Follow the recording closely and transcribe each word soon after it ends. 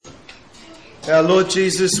Our Lord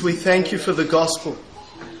Jesus, we thank you for the gospel.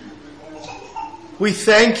 We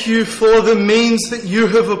thank you for the means that you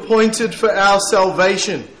have appointed for our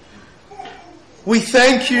salvation. We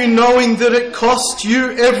thank you knowing that it cost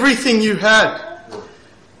you everything you had.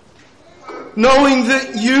 Knowing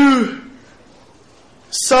that you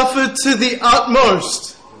suffered to the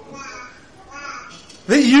utmost.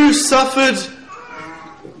 That you suffered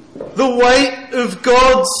the weight of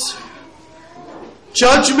God's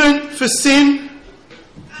judgment for sin,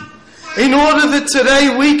 in order that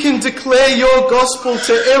today we can declare your gospel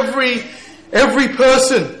to every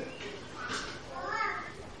person,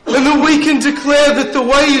 and that we can declare that the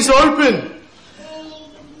way is open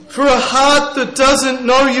for a heart that doesn't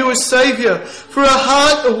know you as Saviour, for a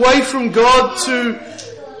heart away from God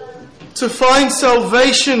to find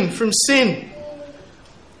salvation from sin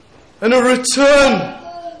and a return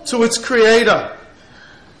to its Creator.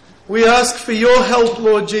 We ask for your help,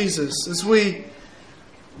 Lord Jesus, as we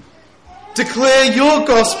declare your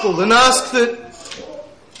gospel, and ask that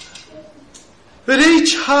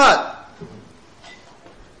each heart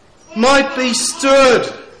might be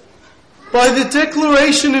stirred by the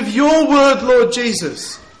declaration of your word, Lord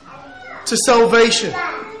Jesus, to salvation.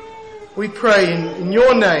 We pray in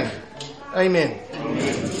your name. Amen.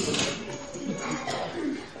 Amen.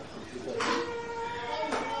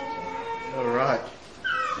 All right.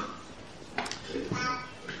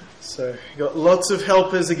 So, you've got lots of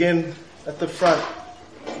helpers again at the front.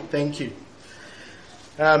 Thank you.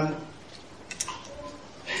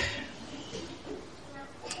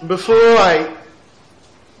 Before I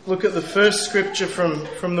look at the first scripture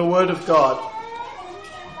from the Word of God,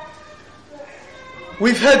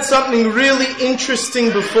 we've had something really interesting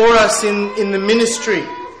before us in the ministry,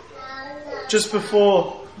 just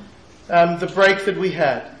before the break that we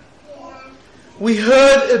had. We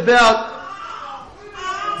heard about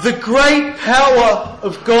the great power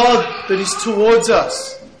of God that is towards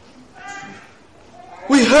us.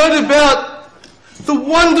 We heard about the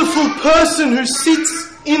wonderful person who sits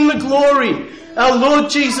in the glory, our Lord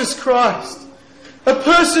Jesus Christ. A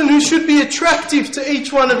person who should be attractive to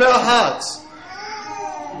each one of our hearts.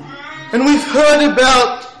 And we've heard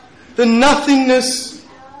about the nothingness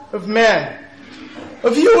of man,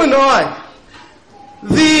 of you and I.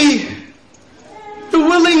 The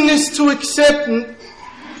willingness to accept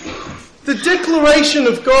the declaration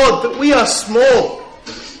of God that we are small,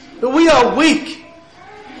 that we are weak,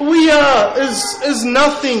 we are as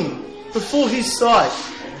nothing before His sight.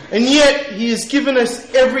 And yet He has given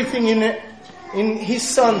us everything in His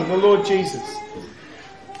Son, the Lord Jesus.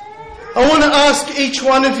 I want to ask each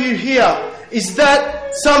one of you here, is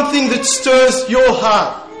that something that stirs your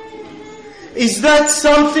heart? Is that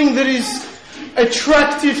something that is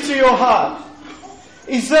attractive to your heart?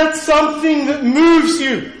 Is that something that moves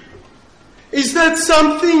you? Is that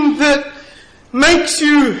something that makes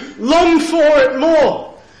you long for it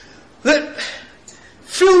more? That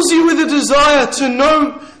fills you with a desire to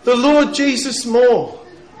know the Lord Jesus more?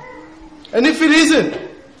 And if it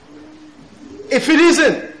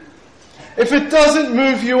doesn't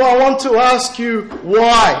move you, I want to ask you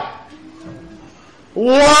why.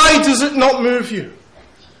 Why does it not move you?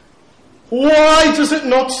 Why does it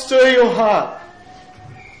not stir your heart?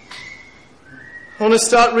 I want to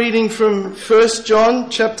start reading from 1 John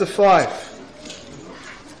chapter 5.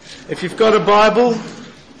 If you've got a Bible,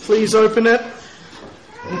 please open it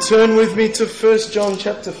and turn with me to 1 John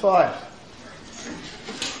chapter 5.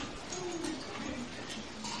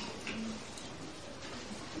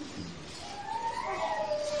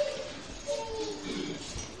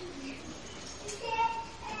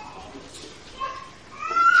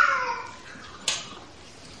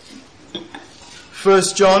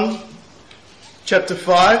 First John chapter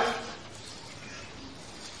 5.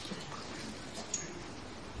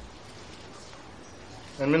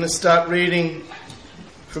 I'm going to start reading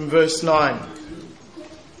from verse 9.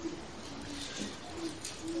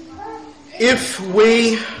 If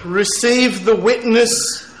we receive the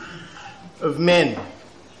witness of men,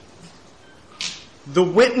 the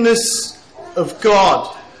witness of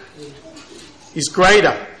God is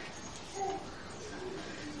greater.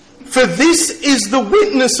 For this is the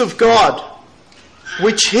witness of God,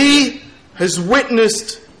 which He has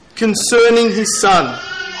witnessed concerning His Son.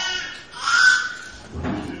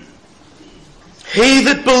 He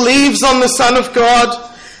that believes on the Son of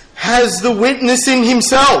God has the witness in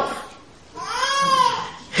himself.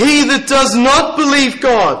 He that does not believe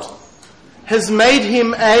God has made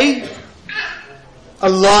him a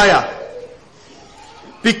liar,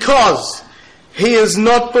 because he has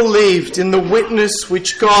not believed in the witness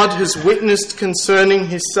which God has witnessed concerning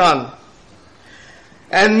His Son.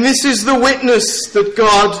 And this is the witness that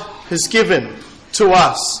God has given to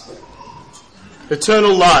us.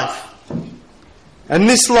 Eternal life. And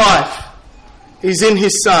this life is in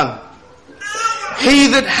His Son. He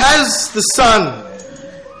that has the Son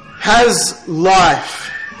has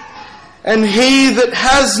life. And he that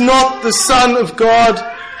has not the Son of God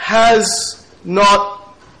has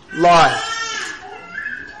not life.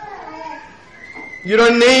 You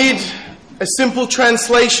don't need a simple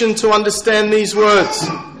translation to understand these words.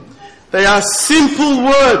 They are simple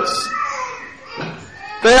words.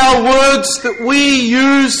 They are words that we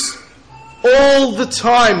use all the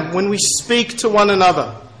time when we speak to one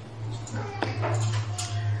another.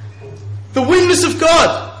 The witness of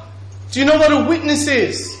God. Do you know what a witness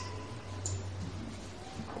is?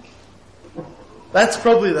 That's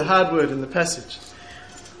probably the hard word in the passage.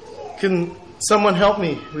 Can someone help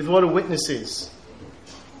me with what a witness is?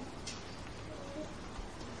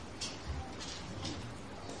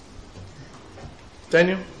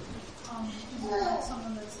 Daniel?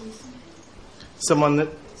 Someone that sees something. Someone that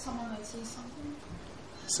Sees something.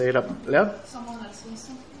 Say it up loud. Someone that sees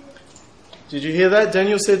something. Did you hear that?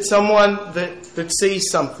 Daniel said someone that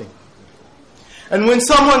sees something. And when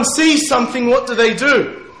someone sees something, what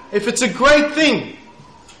do? If it's a great thing,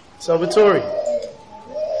 Salvatore,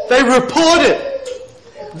 they report it.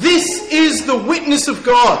 This is the witness of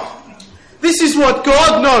God. This is what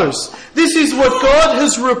God knows. This is what God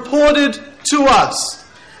has reported to us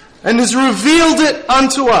and has revealed it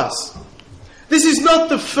unto us. This is not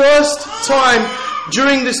the first time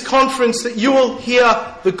during this conference that you will hear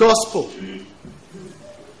the gospel.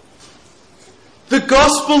 The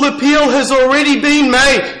gospel appeal has already been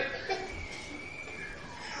made.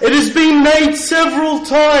 It has been made several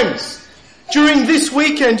times during this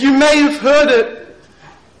weekend. You may have heard it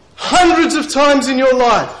hundreds of times in your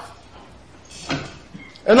life.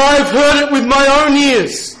 And I have heard it with my own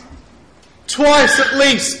ears, twice at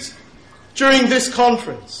least, during this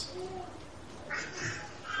conference.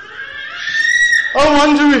 I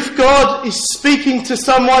wonder if God is speaking to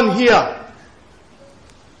someone here.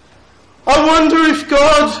 I wonder if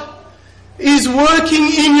God is working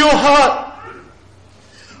in your heart.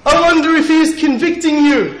 I wonder if He is convicting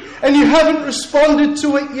you and you haven't responded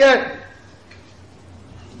to it yet.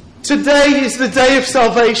 Today is the day of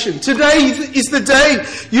salvation. Today is the day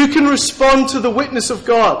you can respond to the witness of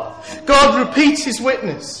God. God repeats His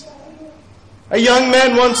witness. A young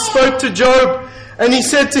man once spoke to Job and he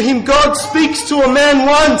said to him, God speaks to a man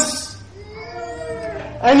once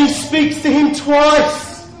and He speaks to him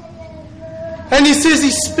twice. And he says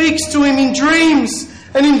He speaks to him in dreams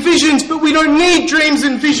and in visions, but we don't need dreams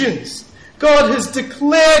and visions. God has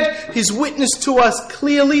declared His witness to us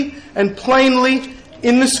clearly and plainly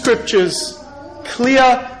in the Scriptures,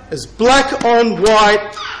 clear as black on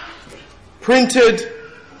white, printed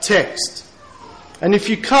text. And if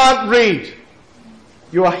you can't read,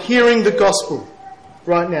 you are hearing the gospel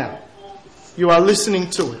right now. You are listening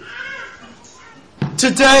to it.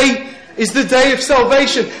 Today is the day of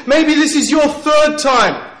salvation. Maybe this is your third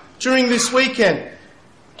time during this weekend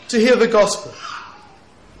to hear the gospel.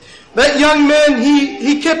 That young man,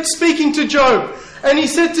 he kept speaking to Job, and he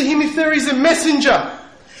said to him, if there is a messenger,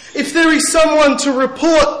 if there is someone to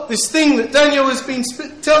report this thing that Daniel has been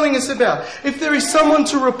telling us about, if there is someone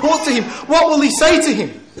to report to him, what will he say to him?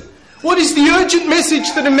 What is the urgent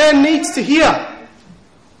message that a man needs to hear?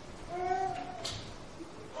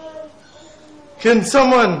 Can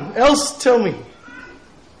someone else tell me?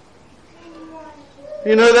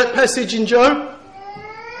 You know that passage in Job?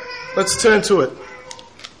 Let's turn to it.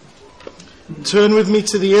 Turn with me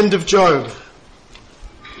to the end of Job.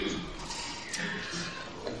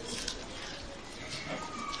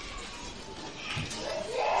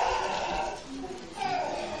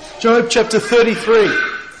 Job chapter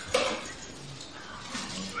 33.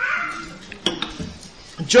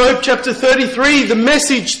 Job chapter 33, the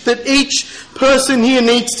message that each person here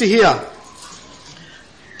needs to hear.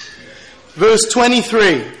 Verse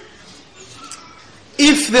 23.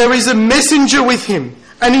 If there is a messenger with him,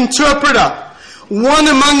 an interpreter, one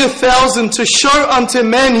among 1,000 to show unto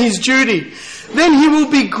man his duty, then he will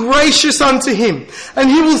be gracious unto him, and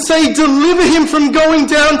he will say, deliver him from going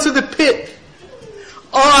down to the pit.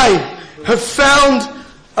 I have found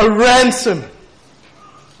a ransom.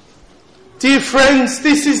 Dear friends,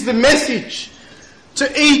 this is the message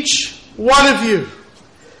to each one of you.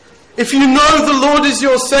 If you know the Lord is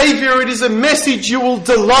your Saviour, it is a message you will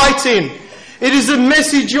delight in. It is a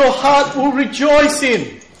message your heart will rejoice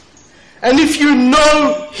in. And if you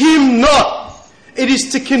know Him not, it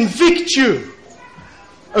is to convict you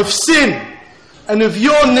of sin and of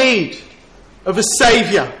your need of a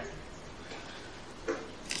Saviour.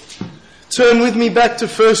 Turn with me back to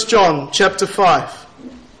 1 John chapter 5.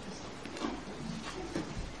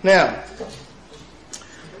 Now,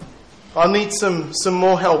 I need some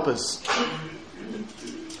more helpers.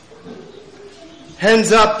 Hands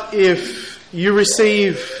up if you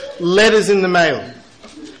receive letters in the mail,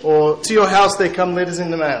 or to your house there come letters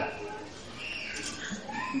in the mail.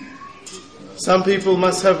 Some people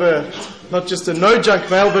must have not just a no junk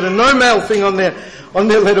mail, but a no mail thing on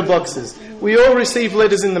their letter boxes. We all receive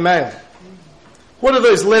letters in the mail. What are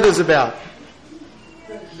those letters about?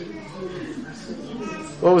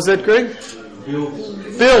 What was that, Greg?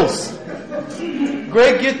 Bills.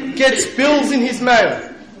 Greg gets bills in his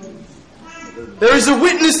mail. There is a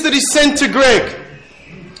witness that is sent to Greg.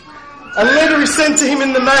 A letter is sent to him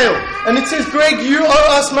in the mail. And it says, Greg, you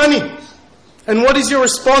owe us money. And what is your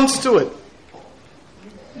response to it?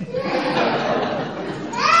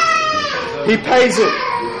 He pays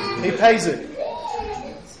it. He pays it.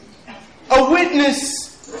 A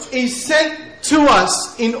witness is sent to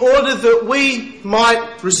us in order that we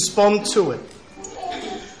might respond to it.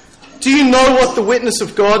 Do you know what the witness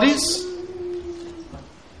of God is?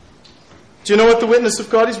 Do you know what the witness of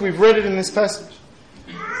God is? We've read it in this passage.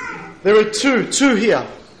 There are two here.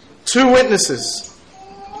 Two witnesses.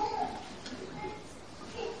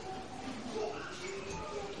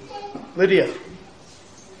 Lydia,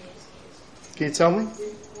 can you tell me?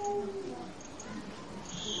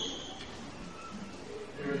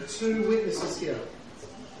 There are two witnesses here.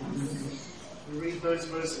 We read those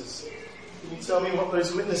verses. Can you tell me what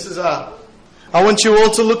those witnesses are? I want you all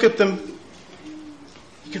to look at them.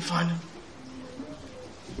 You can find them.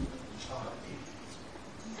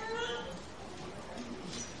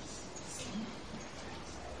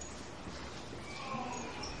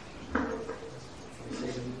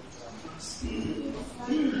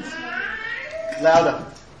 Louder.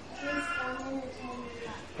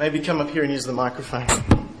 Maybe come up here and use the microphone.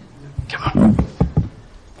 Come on.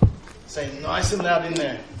 Say nice and loud in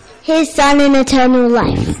there. His Son in eternal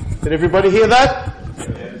life. Did everybody hear that?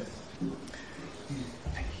 Yes.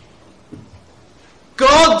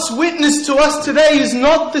 God's witness to us today is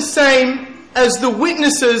not the same as the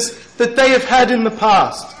witnesses that they have had in the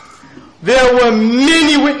past. There were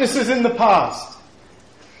many witnesses in the past.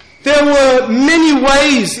 There were many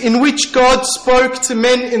ways in which God spoke to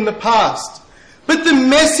men in the past. But the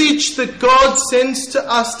message that God sends to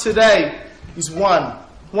us today is one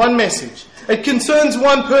message. It concerns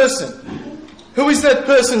one person. Who is that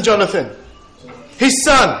person, Jonathan? His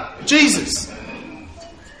Son, Jesus.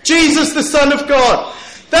 Jesus, the Son of God.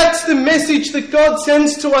 That's the message that God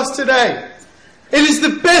sends to us today. It is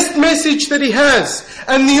the best message that He has.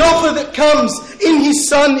 And the offer that comes in His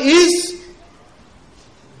Son is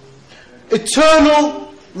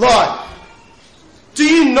eternal life. Do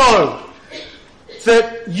you know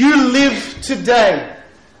that you live today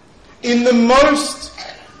in the most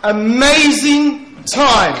amazing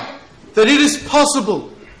time that it is possible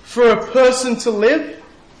for a person to live?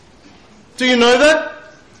 Do you know that?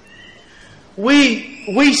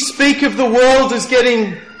 We speak of the world as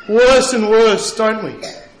getting worse and worse, don't we?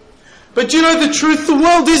 But do you know the truth? The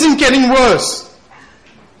world isn't getting worse.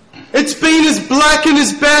 It's been as black and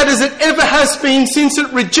as bad as it ever has been since it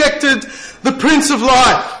rejected the Prince of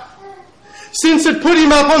Life. Since it put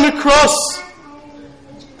Him up on the cross.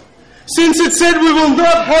 Since it said we will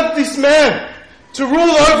not have this man to rule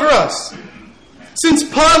over us. Since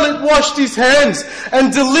Pilate washed his hands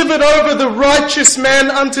and delivered over the righteous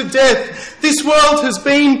man unto death. This world has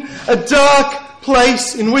been a dark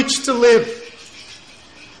place in which to live.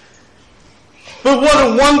 But what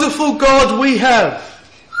a wonderful God we have.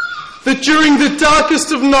 That during the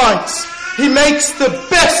darkest of nights, He makes the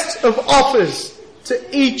best of offers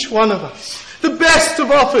to each one of us. The best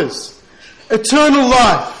of offers. Eternal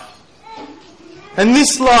life. And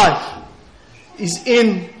this life is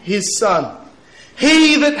in His Son.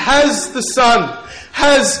 He that has the Son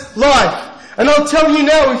has life. And I'll tell you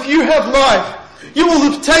now, if you have life, you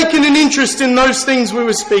will have taken an interest in those things we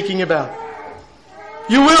were speaking about.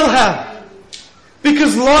 You will have.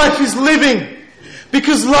 Because life is living.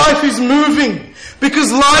 Because life is moving.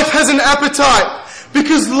 Because life has an appetite.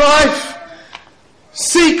 Because life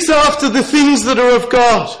seeks after the things that are of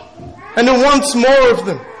God. And it wants more of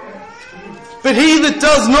them. But he that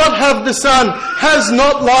does not have the Son has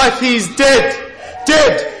not life. He is dead.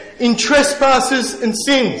 Dead in trespasses and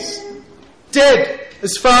sins. Dead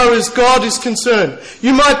as far as God is concerned.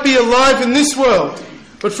 You might be alive in this world,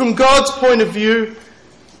 but from God's point of view,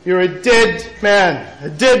 you're a dead man, a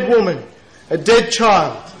dead woman, a dead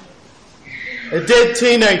child, a dead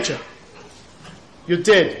teenager. You're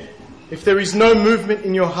dead if there is no movement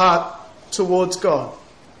in your heart towards God.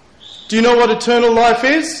 Do you know what eternal life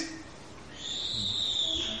is?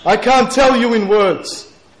 I can't tell you in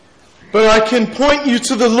words, but I can point you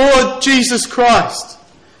to the Lord Jesus Christ,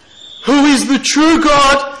 who is the true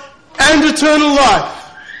God and eternal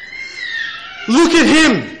life. Look at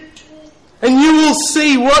Him, and you will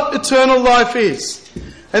see what eternal life is.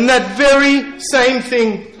 And that very same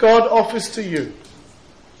thing God offers to you.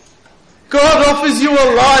 God offers you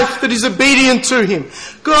a life that is obedient to Him.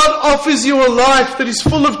 God offers you a life that is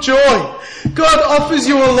full of joy. God offers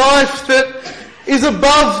you a life that is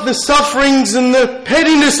above the sufferings and the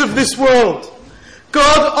pettiness of this world.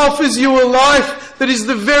 God offers you a life that is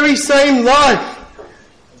the very same life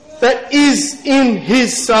that is in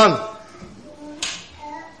His Son.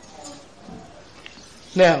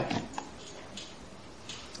 Now,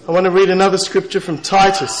 I want to read another scripture from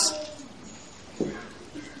Titus.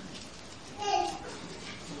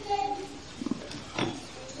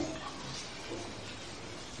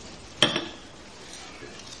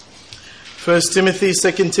 First Timothy,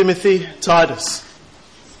 2 Timothy, Titus.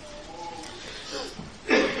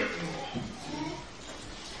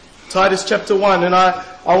 Titus chapter 1, and I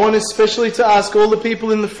want especially to ask all the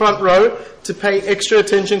people in the front row to pay extra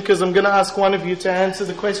attention, because I'm going to ask one of you to answer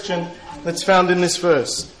the question that's found in this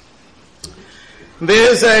verse.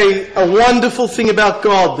 There's a wonderful thing about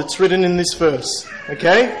God that's written in this verse.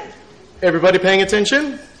 Okay? Everybody paying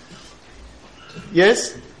attention?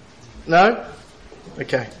 Yes? No?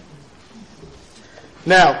 Okay.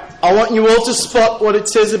 Now, I want you all to spot what it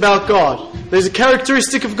says about God. There's a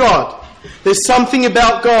characteristic of God. There's something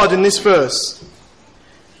about God in this verse.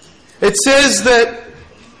 It says that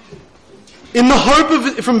in the hope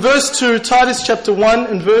of, from verse 2, Titus chapter 1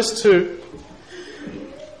 and verse 2,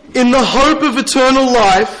 in the hope of eternal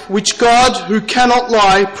life, which God, who cannot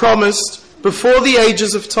lie, promised before the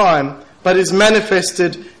ages of time, but is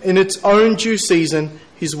manifested in its own due season,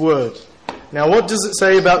 His word. Now, what does it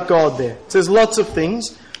say about God there? It says lots of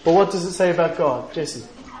things, but what does it say about God? Jesse?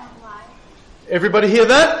 Everybody hear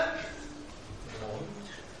that?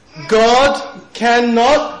 God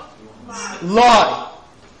cannot lie.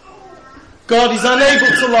 God is unable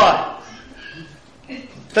to lie.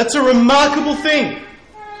 That's a remarkable thing.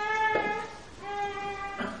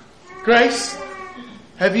 Grace,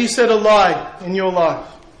 have you said a lie in your life?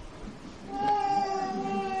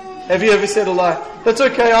 Have you ever said a lie? That's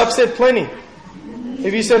okay, I've said plenty.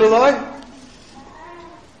 Have you said a lie?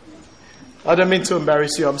 I don't mean to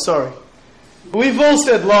embarrass you, I'm sorry. We've all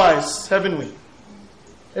said lies, haven't we?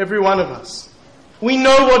 Every one of us. We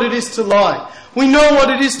know what it is to lie. We know what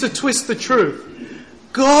it is to twist the truth.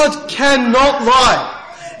 God cannot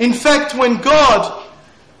lie. In fact, when God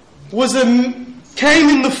came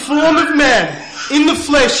in the form of man, in the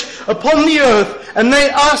flesh, upon the earth, and they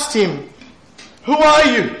asked Him, "Who are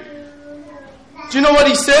you?" Do you know what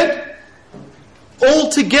He said?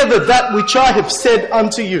 "Altogether that which I have said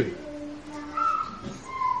unto you."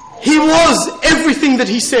 He was everything that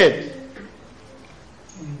He said.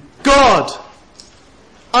 God,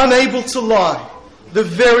 unable to lie, the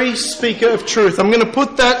very speaker of truth. I'm going to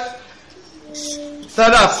put that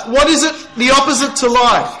up. What is it, the opposite to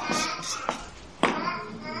lie?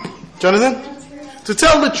 Jonathan? To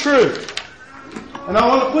tell the truth. And I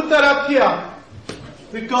want to put that up here.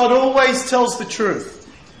 That God always tells the truth.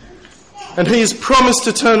 And He has promised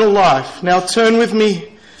eternal life. Now turn with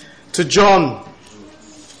me to John.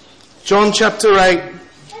 John chapter 8.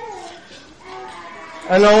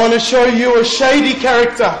 And I want to show you a shady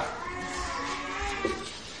character.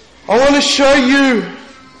 I want to show you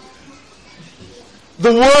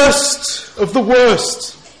the worst of the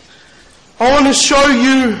worst. I want to show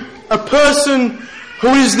you a person who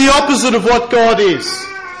is the opposite of what God is.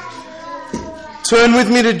 Turn with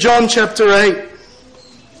me to John chapter 8.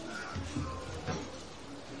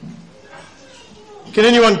 Can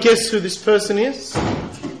anyone guess who this person is?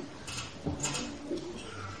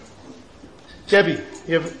 Debbie,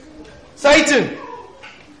 you have Satan.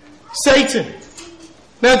 Satan.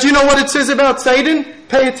 Now, do you know what it says about Satan?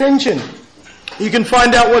 Pay attention. You can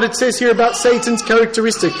find out what it says here about Satan's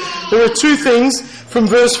characteristic. There are two things from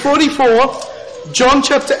verse 44, John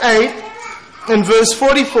chapter 8, and verse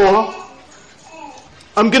 44.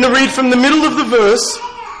 I'm going to read from the middle of the verse.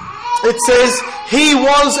 It says, "He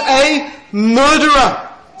was a murderer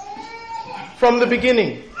from the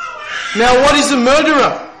beginning." Now, what is a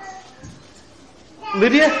murderer?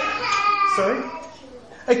 Lydia? Sorry?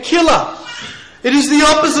 A killer. It is the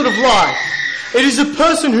opposite of life. It is a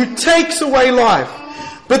person who takes away life.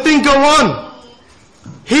 But then go on.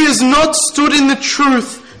 He has not stood in the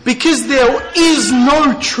truth because there is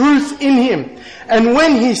no truth in him. And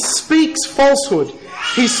when he speaks falsehood,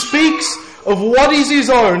 he speaks of what is his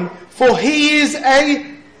own, for he is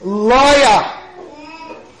a liar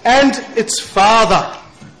and its father.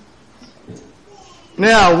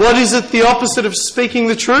 Now, what is it the opposite of speaking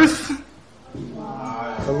the truth?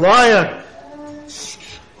 A liar.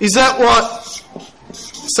 Is that what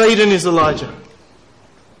Satan is, Elijah?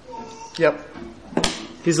 Yep.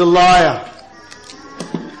 He's a liar.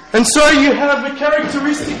 And so you have a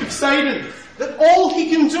characteristic of Satan, that all he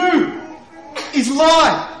can do is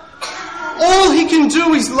lie. All he can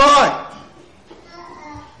do is lie.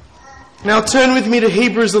 Now turn with me to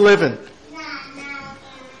Hebrews 11.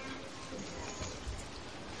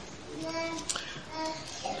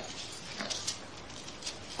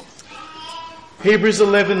 Hebrews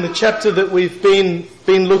 11, the chapter that we've been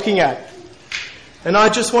looking at. And I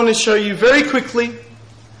just want to show you very quickly,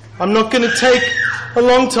 I'm not going to take a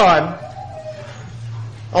long time,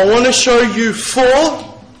 I want to show you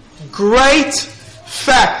 4 great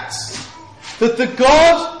facts that the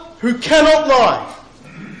God who cannot lie,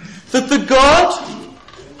 that the God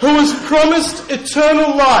who has promised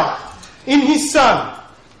eternal life in His Son,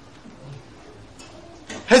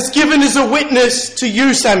 has given as a witness to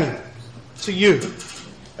you, Samuel. To you.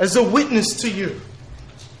 As a witness to you.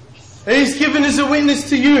 And He's given as a witness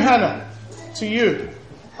to you, Hannah. To you.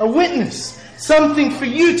 A witness. Something for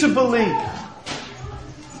you to believe.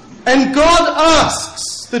 And God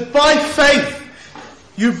asks that by faith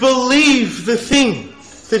you believe the thing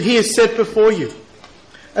that He has set before you.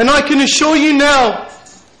 And I can assure you now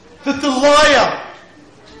that the liar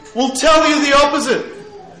will tell you the opposite.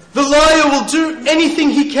 The liar will do anything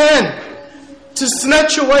he can to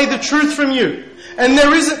snatch away the truth from you. And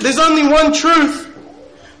there's only one truth,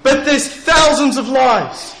 but there's thousands of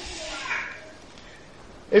lies.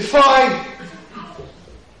 If I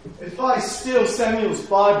steal Samuel's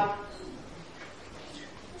Bible,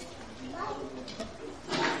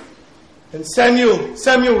 and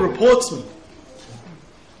Samuel reports me,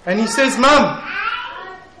 and he says, Mum,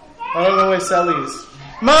 I don't know where Sally is.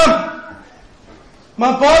 Mum,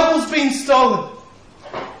 my Bible's been stolen.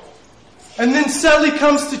 And then Sally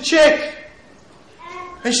comes to check.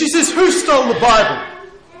 And she says, who stole the Bible?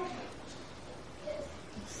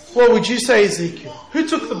 What would you say, Ezekiel? Who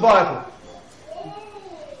took the Bible? Do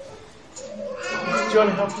you want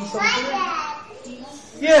to help me something?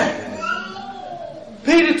 Yeah.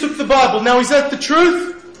 Peter took the Bible. Now, is that the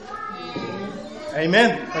truth?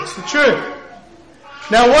 Amen. That's the truth.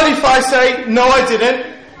 Now, what if I say, no, I didn't.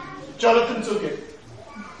 Jonathan took it.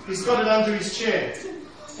 He's got it under his chair.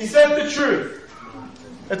 Is that the truth?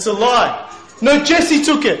 It's a lie. No, Jessie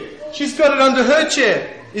took it. She's got it under her chair.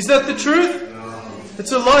 Is that the truth?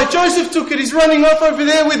 It's a lie. Joseph took it. He's running off over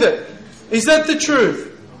there with it. Is that the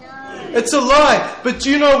truth? It's a lie. But do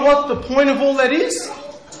you know what the point of all that is?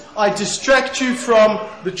 I distract you from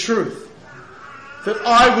the truth. That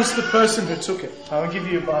I was the person who took it. I will give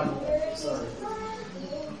you a Bible. Sorry.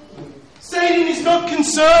 Satan is not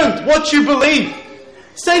concerned what you believe.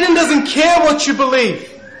 Satan doesn't care what you believe.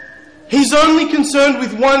 He's only concerned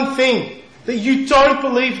with one thing, that you don't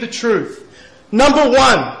believe the truth. Number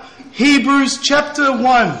 1, Hebrews chapter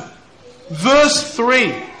 1, verse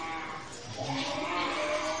 3.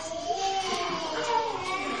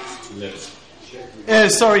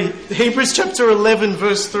 Hebrews chapter 11,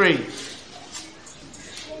 verse 3.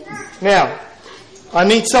 Now, I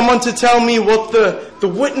need someone to tell me what the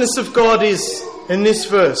witness of God is in this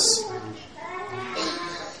verse.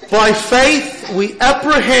 By faith we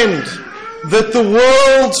apprehend that the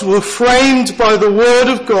worlds were framed by the word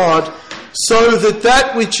of God, so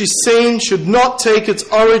that which is seen should not take its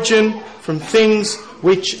origin from things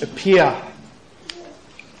which appear.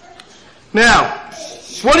 Now,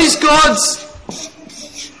 what's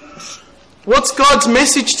God's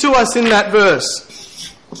message to us in that verse?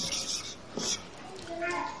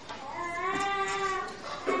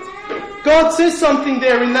 God says something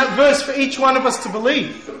there in that verse for each one of us to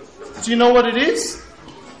believe. Do you know what it is?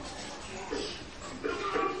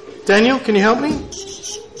 Daniel, can you help me?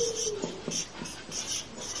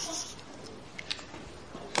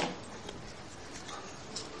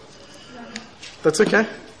 That's okay.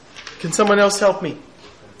 Can someone else help me?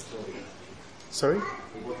 Sorry?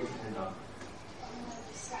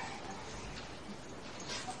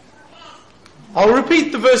 I'll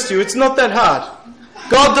repeat the verse to you. It's not that hard.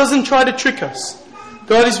 God doesn't try to trick us.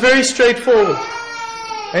 God is very straightforward.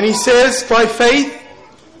 And He says, by faith,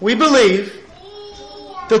 we believe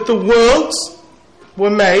that the worlds were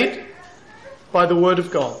made by the Word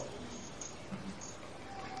of God.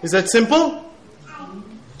 Is that simple?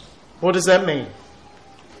 What does that mean?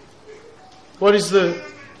 What is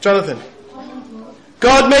Jonathan?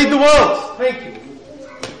 God made the world. Thank you.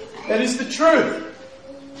 That is the truth.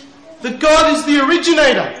 that God is the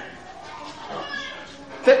originator.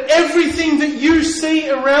 That everything that you see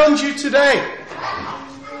around you today,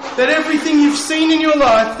 that everything you've seen in your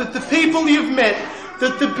life, that the people you've met,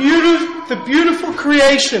 that the beautiful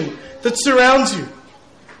creation that surrounds you,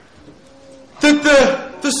 that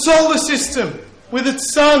the solar system with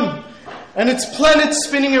its sun and its planets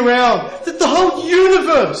spinning around, that the whole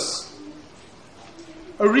universe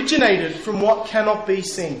originated from what cannot be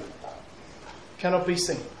seen. Cannot be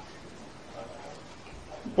seen.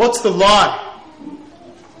 What's the lie?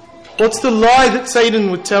 What's the lie that Satan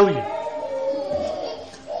would tell you?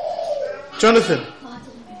 Jonathan,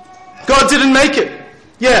 God didn't make it.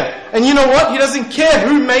 Yeah, and you know what? He doesn't care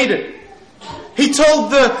who made it. He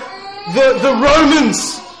told the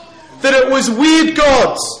Romans that it was weird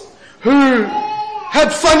gods who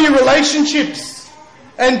had funny relationships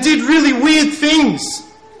and did really weird things.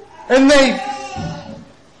 And they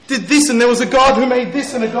did this, and there was a God who made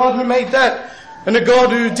this, and a God who made that, and a God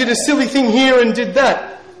who did a silly thing here and did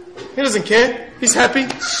that. He doesn't care. He's happy.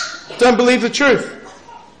 Don't believe the truth.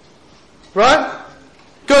 Right?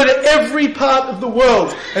 Go to every part of the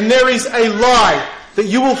world and there is a lie that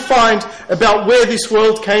you will find about where this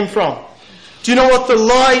world came from. Do you know what the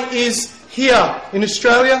lie is here in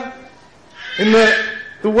Australia? In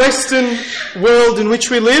the Western world in which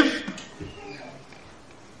we live?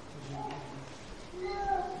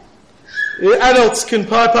 The adults can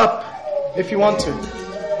pipe up if you want to.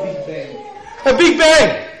 Big Bang. A Big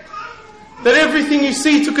Bang! That everything you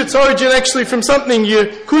see took its origin actually from something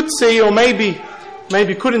you could see or maybe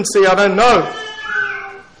couldn't see, I don't know.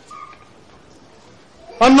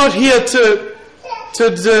 I'm not here to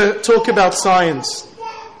talk about science,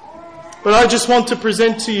 but I just want to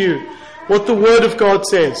present to you what the Word of God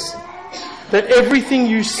says. That everything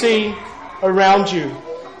you see around you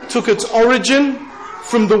took its origin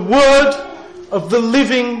from the Word of the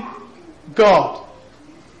living God.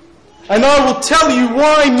 And I will tell you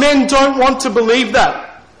why men don't want to believe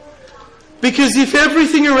that. Because if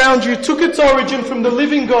everything around you took its origin from the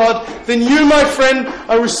living God, then you, my friend,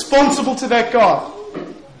 are responsible to that God.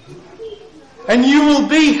 And you will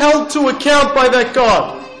be held to account by that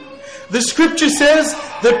God. The scripture says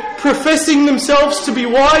that professing themselves to be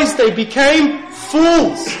wise, they became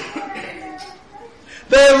fools.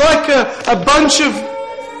 They're like a bunch of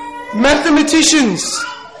mathematicians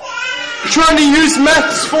trying to use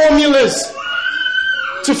maths formulas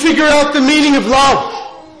to figure out the meaning of love.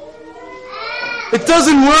 It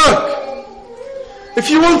doesn't work. If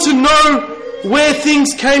you want to know where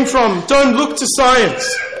things came from, don't look to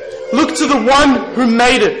science. Look to the one who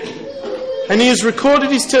made it. And he has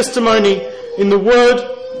recorded his testimony in the Word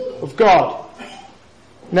of God.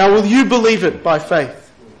 Now, will you believe it by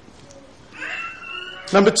faith?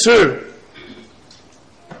 Number 2.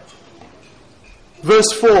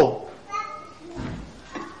 Verse 4.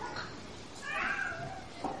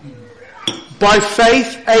 By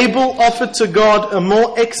faith, Abel offered to God a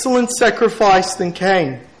more excellent sacrifice than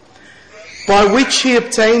Cain, by which he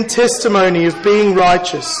obtained testimony of being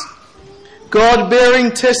righteous, God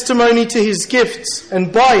bearing testimony to his gifts,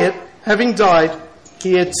 and by it, having died,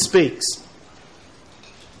 he yet speaks.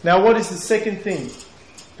 Now, what is the second thing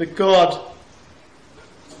that God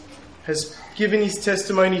has given his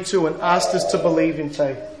testimony to and asked us to believe in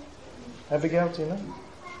faith? Abigail, do you know?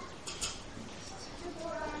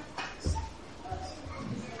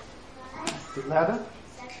 A bit louder.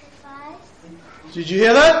 Sacrifice. Did you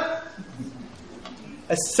hear that?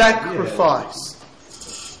 A sacrifice.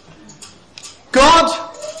 God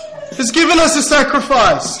has given us a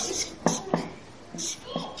sacrifice.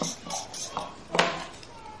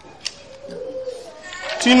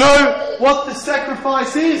 Do you know what the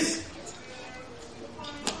sacrifice is?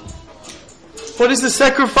 What is the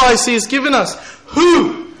sacrifice he has given us?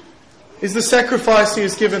 Who is the sacrifice he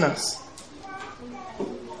has given us?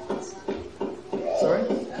 Sorry?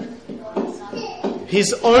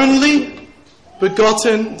 His only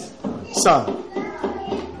begotten Son.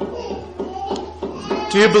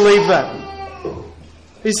 Do you believe that?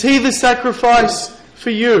 Is he the sacrifice for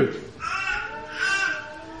you?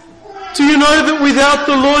 Do you know that without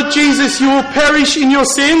the Lord Jesus you will perish in your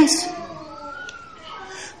sins?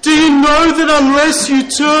 Do you know that unless you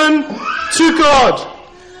turn to God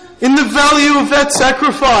in the value of that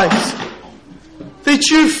sacrifice, that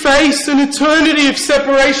you face an eternity of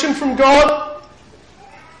separation from God?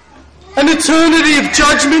 An eternity of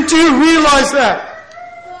judgment? Do you realize that?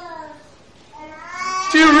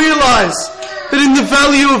 Do you realize that in the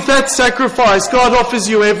value of that sacrifice, God offers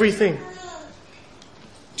you everything?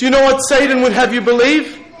 Do you know what Satan would have you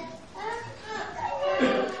believe?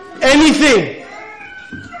 Anything.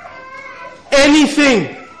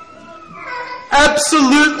 Anything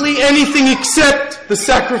absolutely anything except the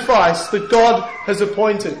sacrifice that God has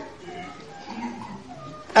appointed.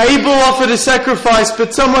 Abel offered a sacrifice,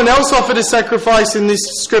 but someone else offered a sacrifice in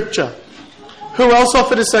this scripture. Who else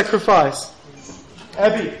offered a sacrifice?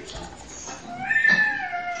 Abby.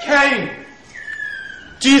 Cain.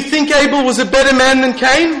 Do you think Abel was a better man than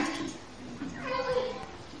Cain?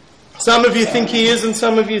 Some of you think he is and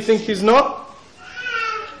some of you think he's not.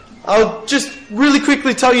 I'll just really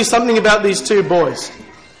quickly tell you something about these two boys.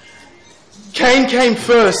 Cain came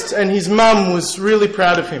first and his mum was really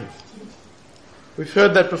proud of him. We've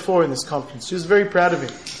heard that before in this conference. She was very proud of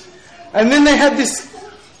him. And then they had this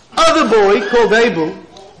other boy called Abel,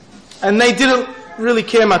 and they didn't really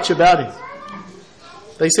care much about him.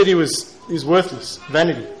 They said he was worthless,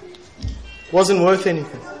 vanity. Wasn't worth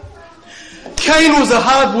anything. Cain was a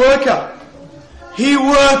hard worker. He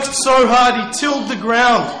worked so hard, he tilled the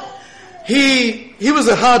ground. He was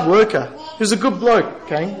a hard worker. He was a good bloke,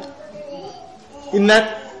 Cain. In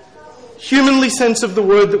that humanly sense of the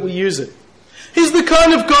word that we use it. He's the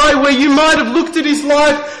kind of guy where you might have looked at his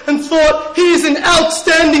life and thought, he is an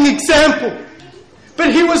outstanding example.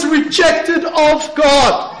 But he was rejected of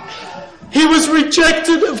God. He was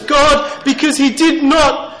rejected of God because he did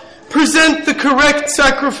not present the correct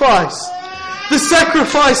sacrifice. The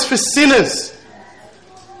sacrifice for sinners.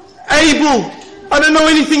 Abel, I don't know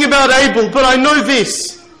anything about Abel, but I know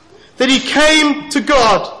this, that he came to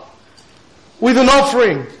God with an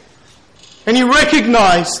offering and he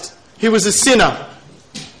recognized he was a sinner.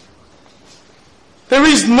 There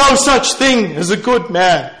is no such thing as a good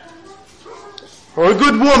man, or a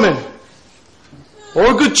good woman,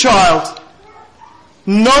 or a good child.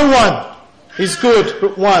 No one is good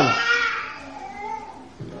but one.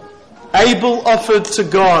 Abel offered to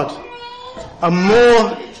God a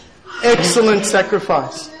more excellent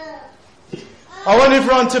sacrifice. I want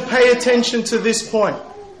everyone to pay attention to this point.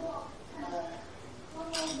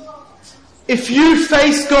 If you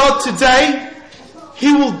face God today,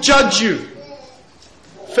 He will judge you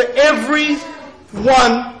for every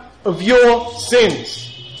one of your sins.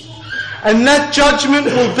 And that judgment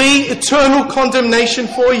will be eternal condemnation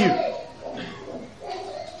for you.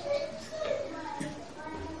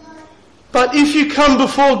 But if you come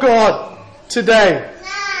before God today,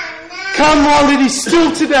 come while it is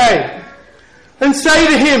still today, and say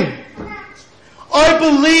to Him, I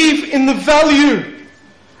believe in the value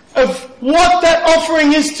of what that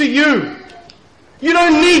offering is to you. You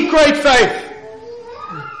don't need great faith.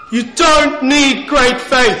 You don't need great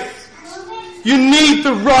faith. You need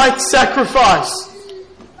the right sacrifice.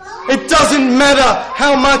 It doesn't matter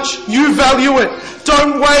how much you value it.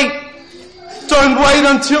 Don't wait. Don't wait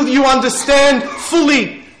until you understand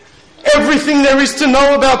fully everything there is to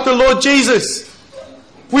know about the Lord Jesus.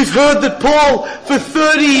 We've heard that Paul, for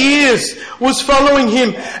 30 years, was following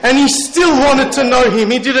Him, and he still wanted to know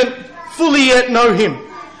Him. He didn't fully yet know Him.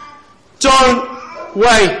 Don't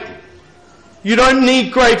wait. You don't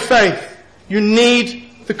need great faith. You need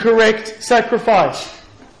the correct sacrifice.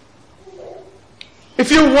 If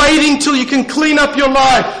you're waiting till you can clean up your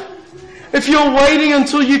life, if you're waiting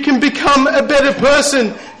until you can become a better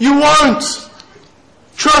person, you won't.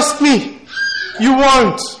 Trust me, you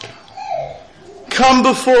won't. Come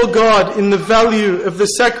before God in the value of the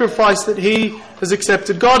sacrifice that He has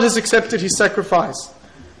accepted. God has accepted His sacrifice.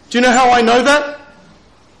 Do you know how I know that?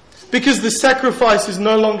 Because the sacrifice is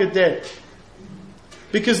no longer dead.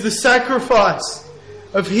 Because the sacrifice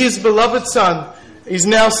of His beloved Son is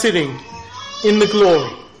now sitting in the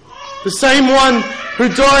glory. The same one who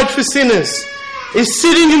died for sinners is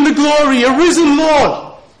sitting in the glory, a risen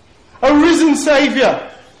Lord, a risen Saviour.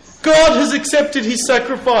 God has accepted His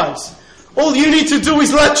sacrifice. All you need to do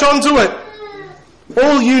is latch onto it.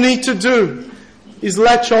 All you need to do is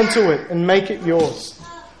latch onto it and make it yours.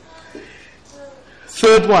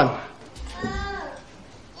 Third one.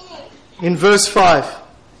 In verse 5.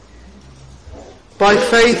 By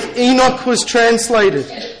faith Enoch was translated,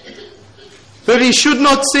 that he should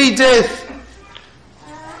not see death,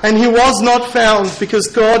 and he was not found, because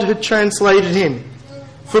God had translated him.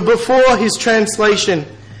 For before his translation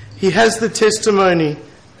he has the testimony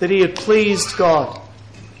that he had pleased God.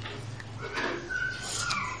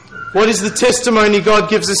 What is the testimony God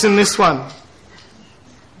gives us in this one?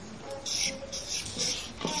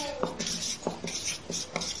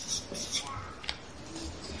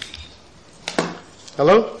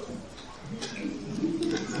 Hello?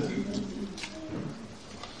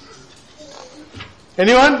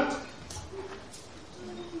 Anyone?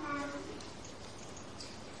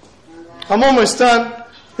 I'm almost done.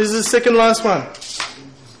 This is the second last one.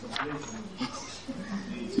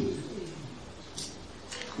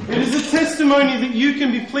 It is a testimony that you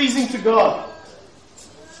can be pleasing to God.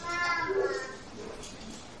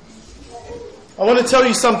 I want to tell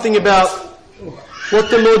you something about what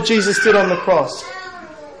the Lord Jesus did on the cross.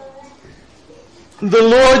 The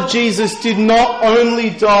Lord Jesus did not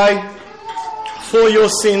only die for your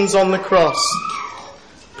sins on the cross.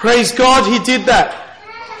 Praise God, He did that.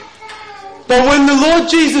 But when the Lord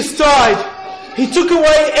Jesus died, He took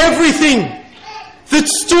away everything that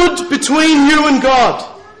stood between you and God.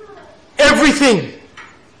 Everything.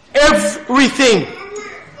 Everything.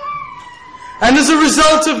 And as a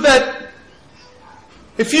result of that,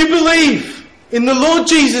 if you believe in the Lord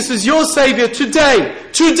Jesus as your Saviour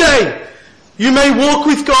today, you may walk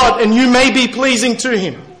with God and you may be pleasing to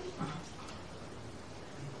Him.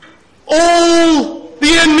 All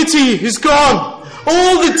the enmity is gone.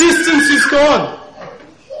 All the distance is gone.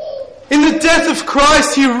 In the death of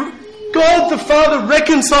Christ, God the Father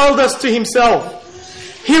reconciled us to Himself.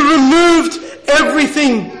 He removed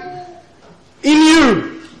everything in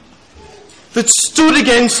you that stood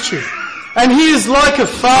against you. And He is like a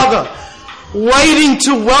father waiting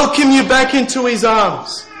to welcome you back into His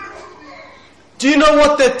arms. Do you know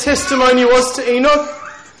what that testimony was to Enoch?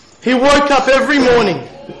 He woke up every morning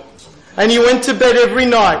and he went to bed every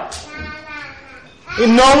night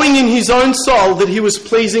knowing in his own soul that he was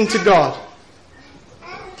pleasing to God.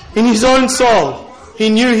 In his own soul, he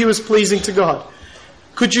knew he was pleasing to God.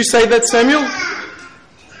 Could you say that, Samuel?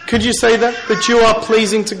 Could you say that you are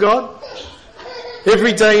pleasing to God?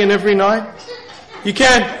 Every day and every night? You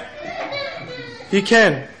can. You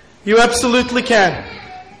can. You absolutely can.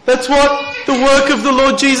 That's what the work of the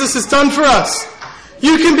Lord Jesus has done for us.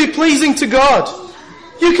 You can be pleasing to God.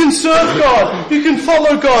 You can serve God. You can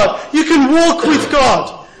follow God. You can walk with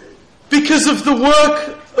God because of the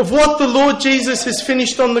work of what the Lord Jesus has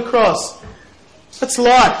finished on the cross. That's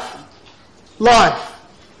life. Life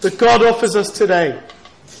that God offers us today.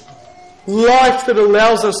 Life that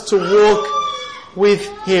allows us to walk with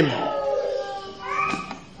Him.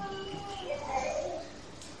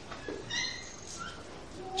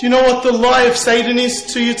 Do you know what the lie of Satan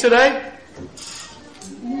is to you today?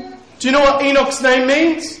 Do you know what Enoch's name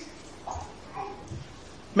means?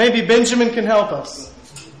 Maybe Benjamin can help us.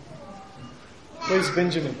 Where's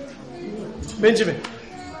Benjamin? Benjamin.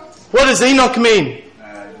 What does Enoch mean?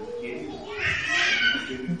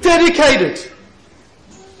 Dedicated.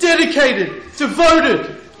 Dedicated.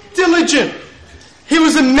 Devoted. Diligent. He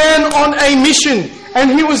was a man on a mission and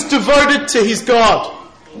he was devoted to his God.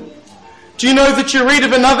 Do you know that you read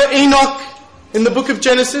of another Enoch in the book of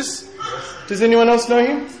Genesis? Does anyone else know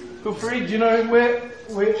him? Feel free. Do you know where?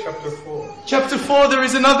 Chapter 4. Chapter 4, there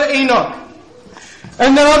is another Enoch.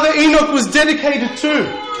 And that other Enoch was dedicated to.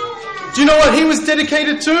 Do you know what he was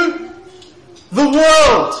dedicated to? The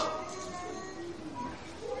world.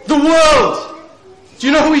 The world. Do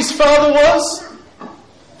you know who his father was?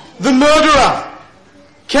 The murderer.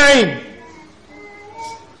 Cain.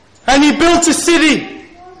 And he built a city.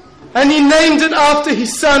 And he named it after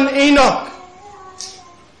his son Enoch.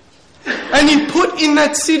 And he put in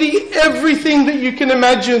that city everything that you can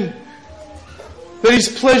imagine that is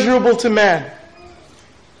pleasurable to man.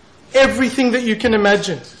 Everything that you can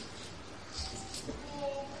imagine.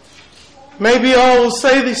 Maybe I will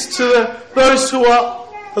say this to those who are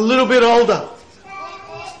a little bit older.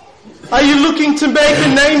 Are you looking to make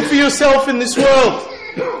a name for yourself in this world?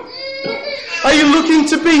 Are you looking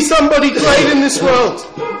to be somebody great in this world?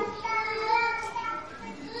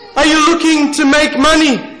 Are you looking to make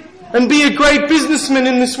money and be a great businessman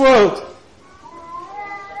in this world?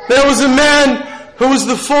 There was a man who was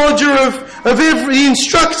the forger of every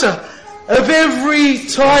instructor, of every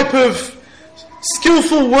type of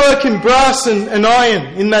skillful work in brass and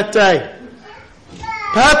iron in that day.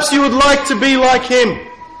 Perhaps you would like to be like him.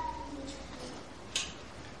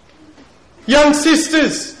 Young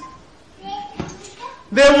sisters,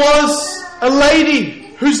 there was a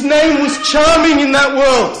lady whose name was Charming in that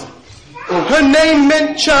world. Her name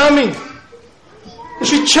meant charming.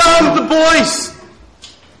 She charmed the boys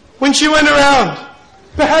when she went around.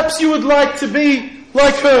 Perhaps you would like to be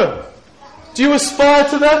like her. Do you aspire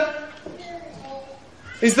to that?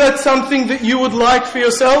 Is that something that you would like for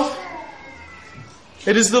yourself?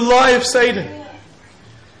 It is the lie of Satan.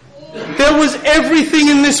 There was everything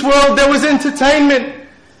in this world. There was entertainment.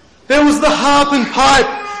 There was the harp and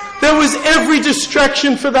pipe. There was every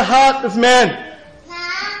distraction for the heart of man.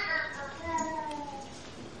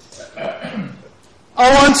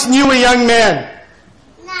 I once knew a young man,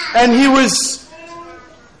 and he was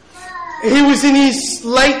in his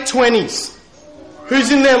late 20s. Who's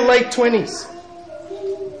in their late 20s?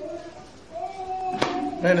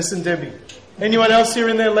 Ernest and Debbie. Anyone else here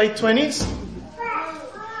in their late 20s?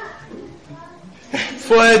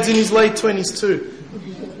 Fuad's in his late 20s too.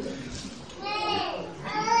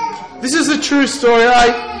 This is a true story.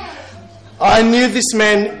 I knew this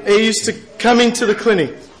man. He used to come into the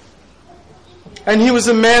clinic. And he was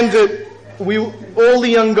a man that all the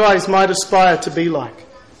young guys might aspire to be like.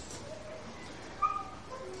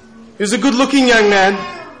 He was a good-looking young man.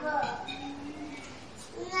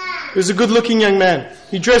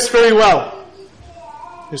 He dressed very well.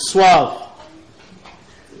 He was suave.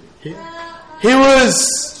 He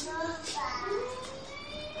was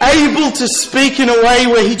able to speak in a way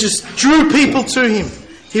where he just drew people to him.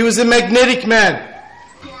 He was a magnetic man.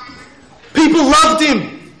 People loved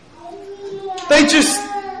him.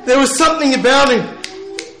 There was something about him.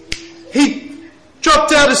 He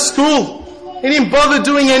dropped out of school. He didn't bother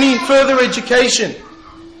doing any further education.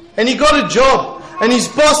 And he got a job. And his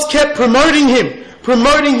boss kept promoting him.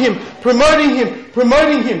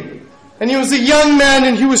 And he was a young man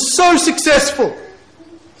and he was so successful.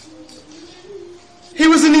 He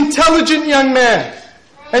was an intelligent young man.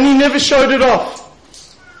 And he never showed it off.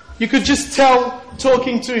 You could just tell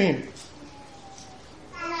talking to him.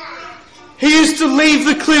 He used to leave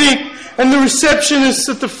the clinic and the receptionists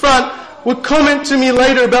at the front would comment to me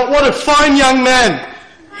later about what a fine young man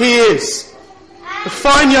he is. A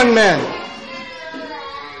fine young man.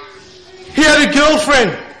 He had a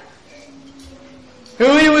girlfriend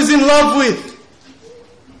who he was in love with.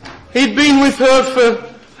 He'd been with her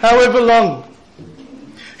for however long.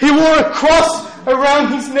 He wore a cross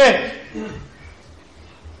around his neck.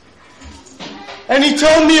 And he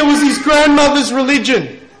told me it was his grandmother's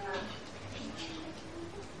religion.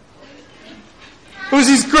 It was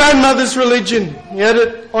his grandmother's religion. He had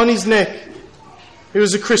it on his neck. He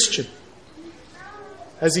was a Christian,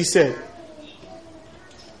 as he said.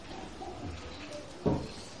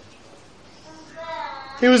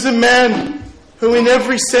 He was a man who in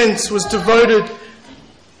every sense was devoted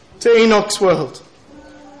to Enoch's world.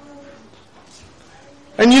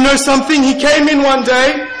 And you know something? He came in one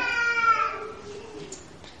day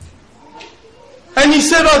and he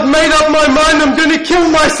said, "I've made up my mind, I'm going to kill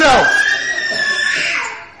myself."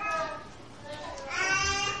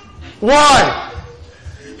 Why?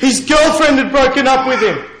 His girlfriend had broken up with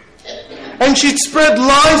him. And she'd spread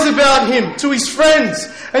lies about him to his friends.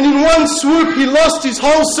 And in one swoop he lost his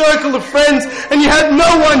whole circle of friends. And he had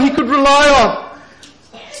no one he could rely on.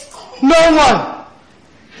 No one.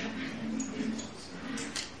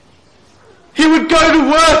 He would go to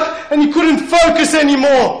work and he couldn't focus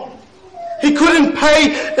anymore. He couldn't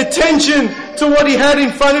pay attention to what he had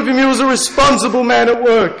in front of him. He was a responsible man at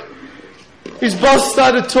work. His boss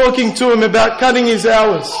started talking to him about cutting his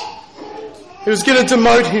hours. He was going to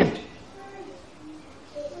demote him.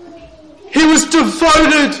 He was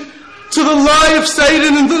devoted to the lie of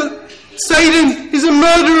Satan, and Satan is a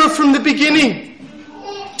murderer from the beginning.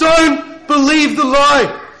 Don't believe the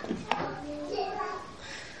lie.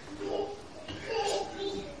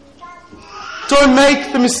 Don't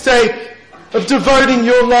make the mistake of devoting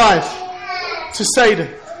your life to Satan.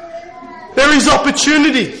 There is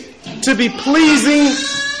opportunity to be pleasing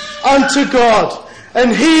unto God.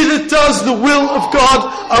 And he that does the will of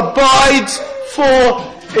God abides for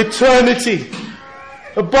eternity.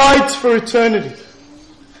 Abides for eternity.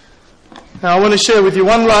 Now I want to share with you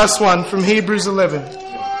one last one from Hebrews 11.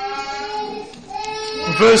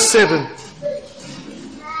 Verse 7.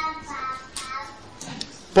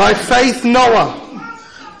 By faith Noah,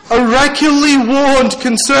 oracularly warned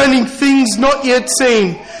concerning things not yet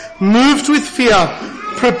seen, moved with fear,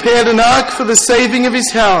 prepared an ark for the saving of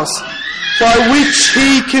his house, by which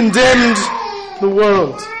he condemned the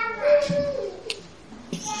world.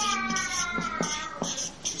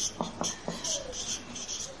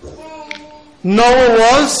 Noah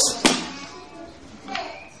was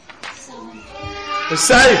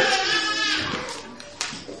saved.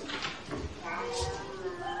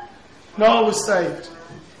 Noah was saved.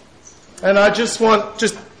 And I just want,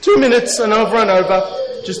 just 2 minutes, and I've run over,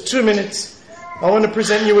 just 2 minutes. I want to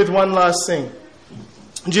present you with one last thing.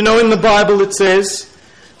 Do you know in the Bible it says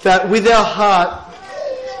that with our heart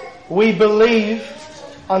we believe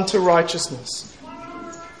unto righteousness.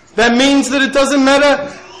 That means that it doesn't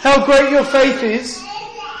matter how great your faith is.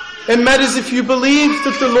 It matters if you believe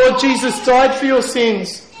that the Lord Jesus died for your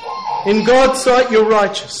sins. In God's sight you're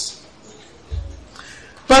righteous.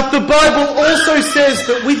 But the Bible also says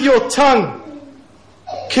that with your tongue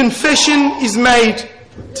confession is made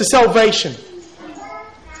to salvation.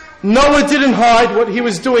 Noah didn't hide what he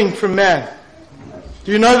was doing from man.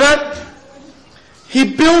 Do you know that? He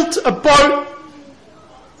built a boat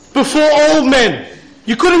before all men.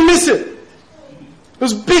 You couldn't miss it. It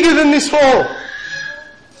was bigger than this hall.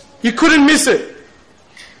 You couldn't miss it.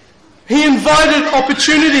 He invited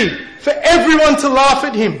opportunity for everyone to laugh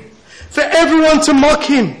at him, for everyone to mock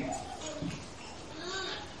him.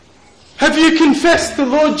 Have you confessed the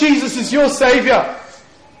Lord Jesus as your Saviour?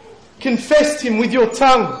 Confessed Him with your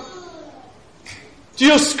tongue? Do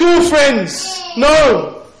your school friends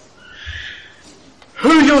know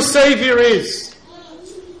who your Saviour is?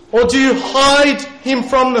 Or do you hide Him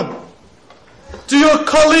from them? Do your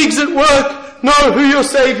colleagues at work know who your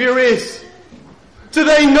Saviour is? Do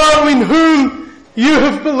they know in whom you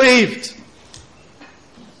have believed?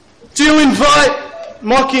 Do you invite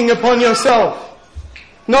mocking upon yourself?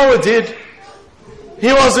 Noah did. He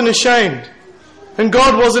wasn't ashamed. And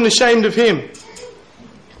God wasn't ashamed of him.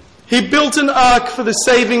 He built an ark for the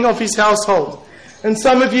saving of his household. And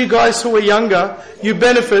some of you guys who are younger, you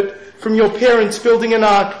benefit from your parents building an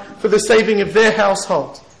ark for the saving of their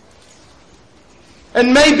household.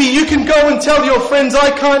 And maybe you can go and tell your friends,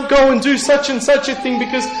 I can't go and do such and such a thing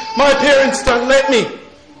because my parents don't let me.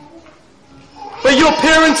 But your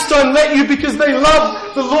parents don't let you because they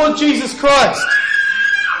love the Lord Jesus Christ.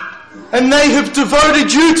 And they have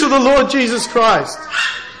devoted you to the Lord Jesus Christ.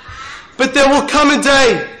 But there will come a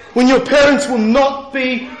day when your parents will not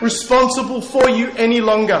be responsible for you any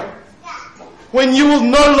longer. When you will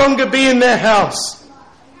no longer be in their house.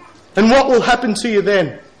 And what will happen to you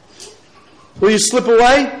then? Will you slip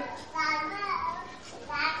away?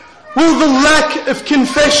 Will the lack of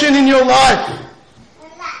confession in your life?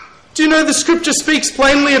 Do you know the Scripture speaks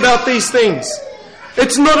plainly about these things?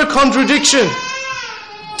 It's not a contradiction.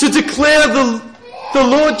 To declare the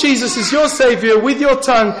Lord Jesus as your Saviour with your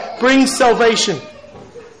tongue brings salvation.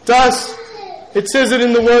 Does. It says it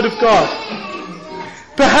in the Word of God.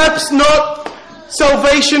 Perhaps not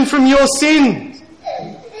salvation from your sin,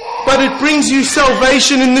 but it brings you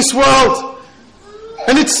salvation in this world.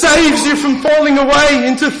 And it saves you from falling away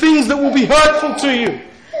into things that will be hurtful to you,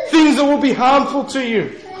 things that will be harmful to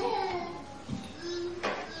you.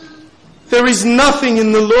 There is nothing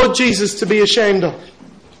in the Lord Jesus to be ashamed of.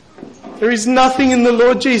 There is nothing in the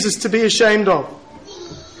Lord Jesus to be ashamed of.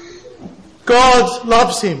 God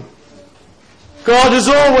loves him. God has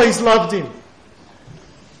always loved him.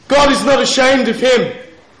 God is not ashamed of him.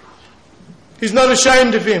 He's not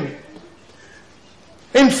ashamed of him.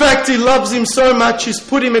 In fact, he loves him so much, he's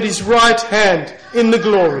put him at his right hand in the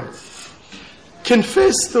glory.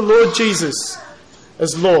 Confess the Lord Jesus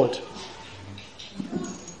as Lord.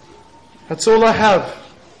 That's all I have.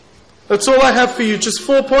 That's all I have for you. Just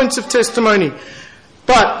 4 points of testimony.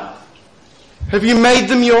 But have you made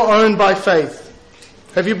them your own by faith?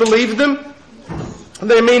 Have you believed them?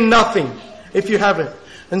 They mean nothing if you haven't.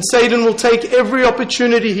 And Satan will take every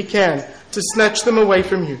opportunity he can to snatch them away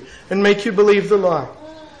from you and make you believe the lie.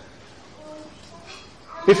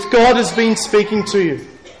 If God has been speaking to you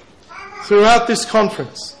throughout this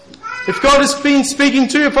conference, if God has been speaking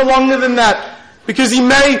to you for longer than that, because he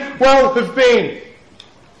may well have been,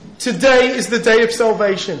 today is the day of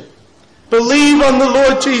salvation. Believe on the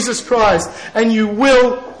Lord Jesus Christ and you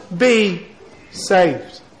will be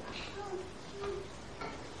saved.